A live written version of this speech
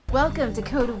Welcome to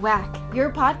Code Whack,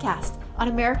 your podcast on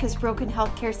America's broken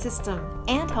healthcare system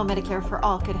and how Medicare for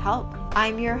All could help.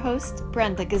 I'm your host,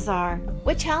 Brenda Gazzar.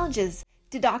 What challenges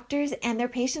do doctors and their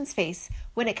patients face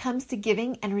when it comes to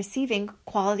giving and receiving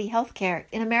quality healthcare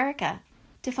in America?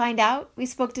 To find out, we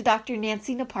spoke to Dr.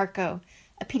 Nancy Naparko,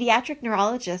 a pediatric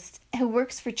neurologist who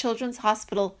works for Children's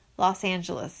Hospital Los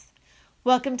Angeles.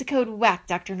 Welcome to Code Whack,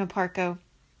 Dr. Naparko.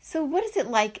 So what is it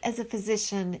like as a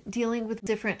physician dealing with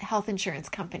different health insurance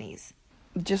companies?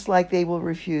 Just like they will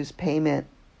refuse payment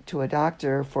to a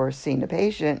doctor for seeing a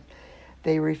patient,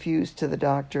 they refuse to the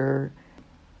doctor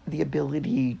the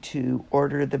ability to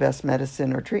order the best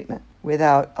medicine or treatment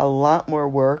without a lot more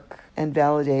work and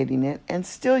validating it, and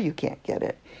still you can't get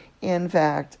it. In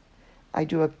fact, I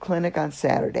do a clinic on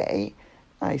Saturday.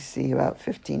 I see about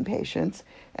 15 patients,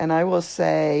 and I will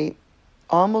say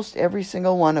almost every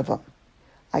single one of them,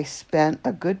 I spent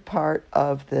a good part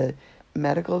of the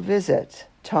medical visit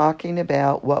talking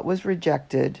about what was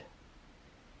rejected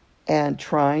and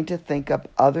trying to think up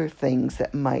other things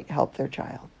that might help their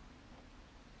child.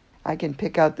 I can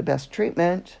pick out the best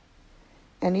treatment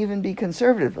and even be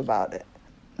conservative about it.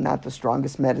 Not the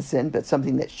strongest medicine, but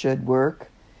something that should work,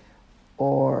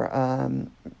 or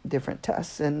different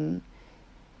tests, and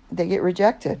they get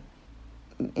rejected.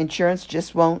 Insurance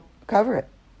just won't cover it.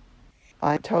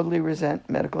 I totally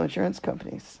resent medical insurance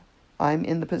companies. I'm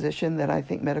in the position that I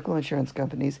think medical insurance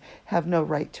companies have no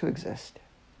right to exist.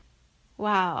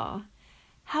 Wow.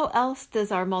 How else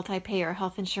does our multi-payer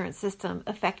health insurance system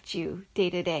affect you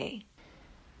day to day?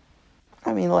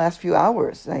 I mean, the last few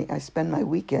hours, I spend my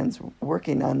weekends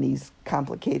working on these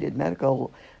complicated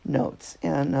medical notes.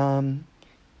 And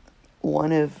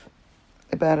one of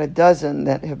about a dozen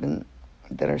that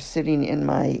are sitting in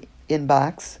my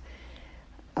inbox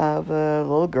of a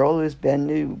little girl who's been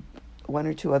to one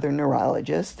or two other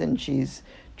neurologists, and she's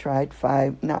tried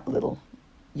young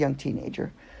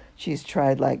teenager. She's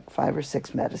tried like 5 or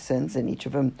 6 medicines, and each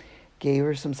of them gave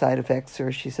her some side effects,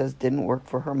 or she says didn't work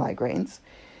for her migraines.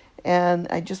 And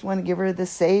I just want to give her the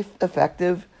safe,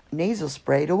 effective nasal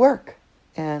spray to work.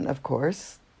 And of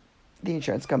course, the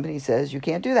insurance company says you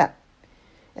can't do that.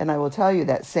 And I will tell you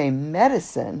that same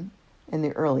medicine in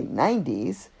the early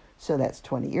 90s, so that's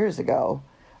 20 years ago,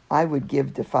 I would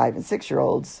give to 5 and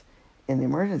 6-year-olds in the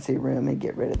emergency room and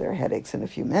get rid of their headaches in a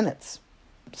few minutes.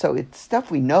 So it's stuff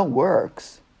we know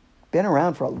works, been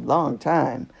around for a long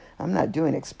time. I'm not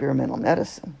doing experimental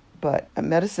medicine, but a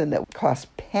medicine that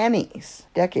cost pennies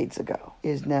decades ago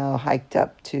is now hiked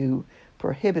up to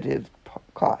prohibitive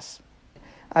costs.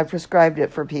 I've prescribed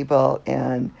it for people,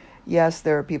 and yes,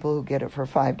 there are people who get it for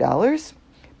 $5,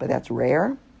 but that's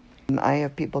rare. I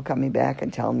have people coming back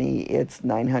and tell me it's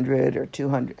 $900 or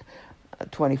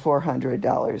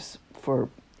 $2,400 for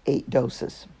 8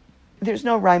 doses. There's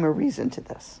no rhyme or reason to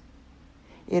this.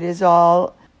 It is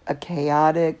all a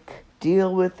chaotic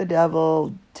deal with the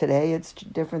devil. Today it's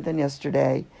different than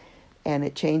yesterday, and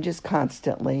it changes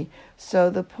constantly. So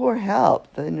the poor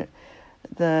help, the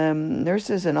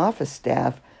nurses and office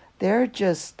staff, they're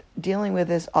just dealing with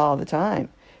this all the time.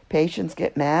 Patients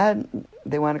get mad.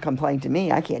 They want to complain to me.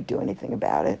 I can't do anything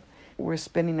about it. We're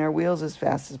spinning our wheels as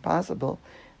fast as possible,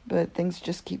 but things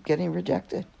just keep getting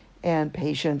rejected. And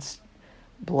patients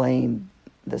blame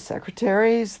the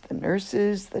secretaries, the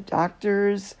nurses, the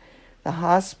doctors, the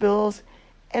hospitals,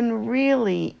 and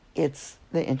really it's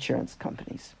the insurance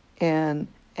companies. And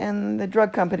the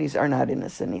drug companies are not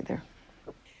innocent either.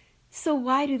 So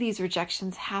why do these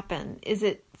rejections happen? Is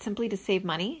it simply to save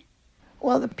money?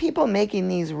 Well, the people making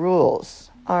these rules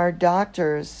are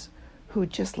doctors who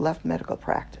just left medical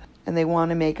practice. And they want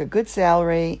to make a good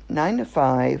salary, 9 to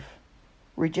 5,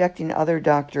 rejecting other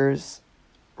doctors'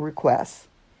 requests.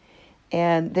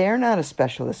 And they're not a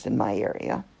specialist in my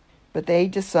area, but they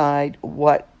decide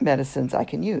what medicines I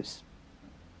can use.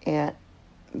 And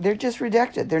they're just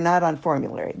rejected. They're not on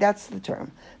formulary. That's the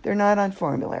term. They're not on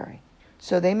formulary.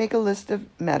 So they make a list of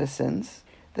medicines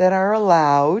that are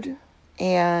allowed,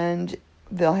 and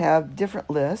they'll have different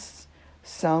lists.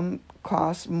 Some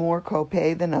cost more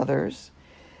copay than others,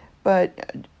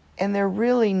 and they're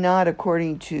really not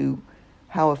according to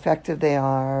how effective they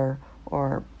are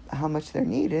or how much they're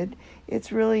needed.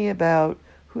 It's really about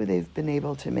who they've been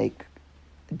able to make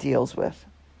deals with.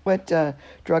 What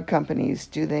drug companies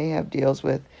do they have deals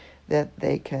with that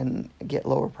they can get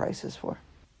lower prices for?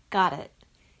 Got it.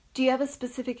 Do you have a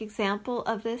specific example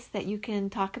of this that you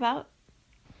can talk about?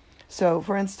 So,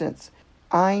 for instance,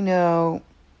 I know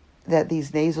that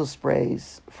these nasal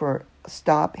sprays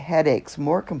stop headaches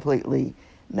more completely,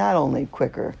 not only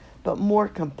quicker, but more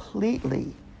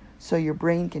completely so your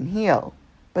brain can heal.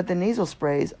 But the nasal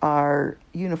sprays are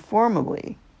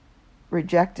uniformly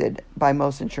rejected by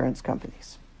most insurance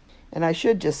companies. And I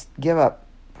should just give up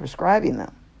prescribing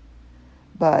them.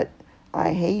 But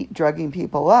I hate drugging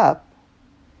people up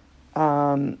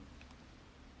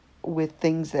with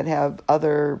things that have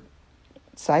other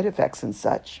side effects and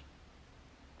such.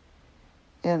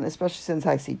 And especially since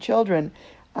I see children,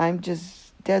 I'm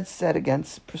just dead set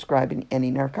against prescribing any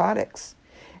narcotics.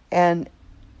 And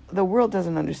the world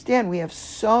doesn't understand. We have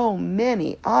so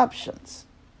many options.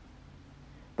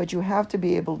 But you have to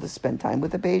be able to spend time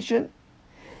with the patient,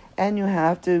 and you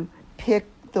have to pick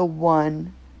the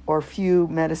one or few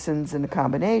medicines in a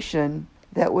combination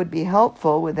that would be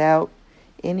helpful without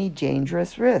any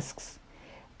dangerous risks.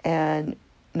 And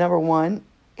number one,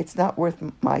 it's not worth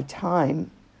my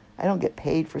time. I don't get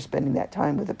paid for spending that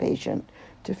time with a patient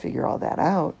to figure all that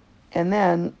out. And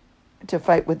then to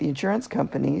fight with the insurance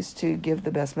companies to give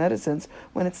the best medicines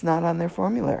when it's not on their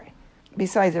formulary.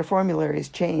 Besides, their formularies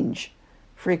change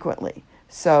frequently.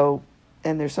 So,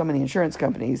 and there's so many insurance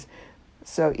companies.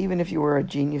 So even if you were a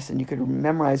genius and you could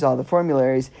memorize all the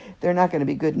formularies, they're not going to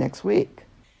be good next week.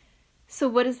 So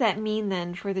what does that mean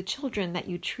then for the children that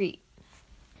you treat?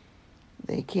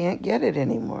 They can't get it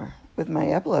anymore. With my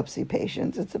epilepsy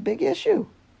patients, it's a big issue.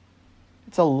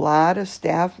 It's a lot of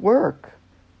staff work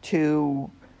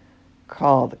to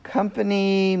call the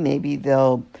company. Maybe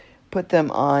they'll put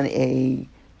them on a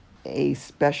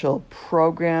special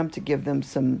program to give them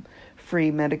some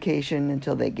free medication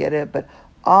until they get it. But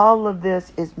all of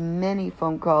this is many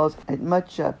phone calls and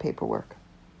much paperwork.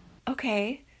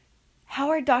 Okay. How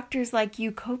are doctors like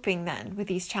you coping then with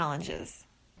these challenges?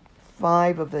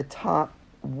 5 of the top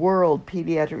world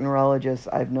pediatric neurologists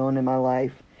I've known in my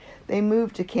life, they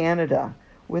moved to Canada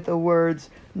with the words,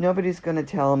 nobody's going to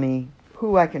tell me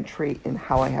who I can treat and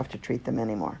how I have to treat them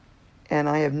anymore. And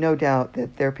I have no doubt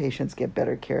that their patients get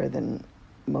better care than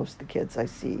most of the kids I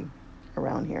see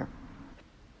around here.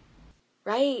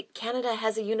 Right. Canada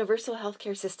has a universal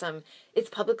healthcare system. It's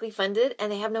publicly funded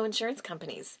and they have no insurance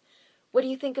companies. What do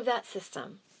you think of that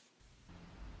system?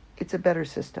 It's a better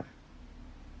system.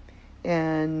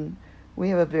 And we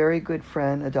have a very good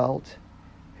friend, adult,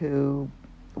 who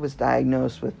was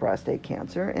diagnosed with prostate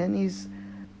cancer, and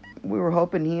we were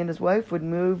hoping he and his wife would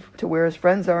move to where his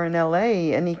friends are in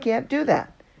LA, and he can't do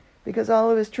that because all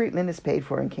of his treatment is paid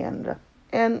for in Canada.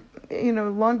 And,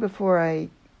 long before I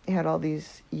had all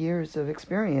these years of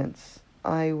experience,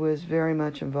 I was very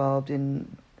much involved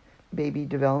in baby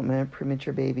development,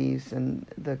 premature babies, and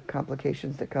the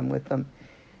complications that come with them,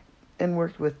 and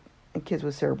worked with kids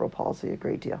with cerebral palsy a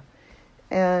great deal.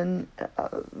 And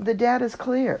the data is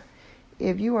clear.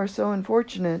 If you are so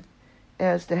unfortunate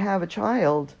as to have a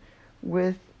child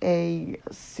with a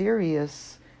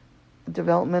serious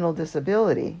developmental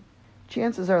disability,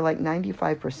 chances are like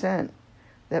 95%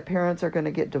 that parents are going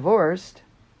to get divorced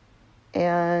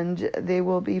and they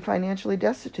will be financially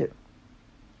destitute.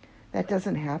 That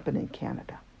doesn't happen in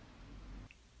Canada.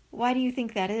 Why do you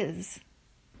think that is?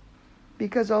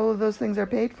 Because all of those things are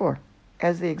paid for.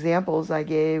 As the examples I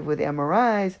gave with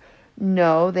MRIs,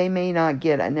 no, they may not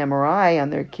get an MRI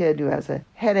on their kid who has a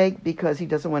headache because he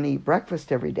doesn't want to eat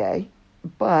breakfast every day,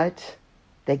 but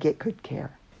they get good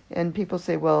care. And people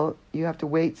say, well, you have to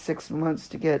wait 6 months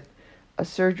to get a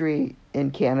surgery in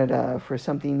Canada for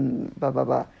something, blah, blah,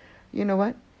 blah. You know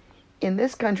what? In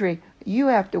this country, you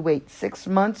have to wait 6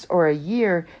 months or a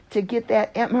year to get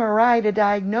that MRI to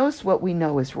diagnose what we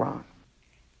know is wrong.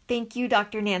 Thank you,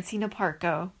 Dr. Nancy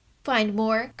Naparko. Find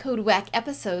more Code WAC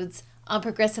episodes on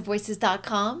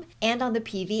ProgressiveVoices.com and on the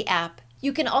PV app.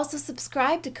 You can also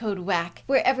subscribe to Code WAC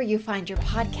wherever you find your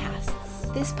podcasts.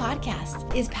 This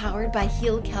podcast is powered by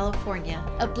Heal California,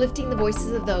 uplifting the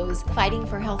voices of those fighting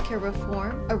for healthcare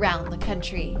reform around the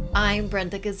country. I'm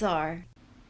Brenda Gazzar.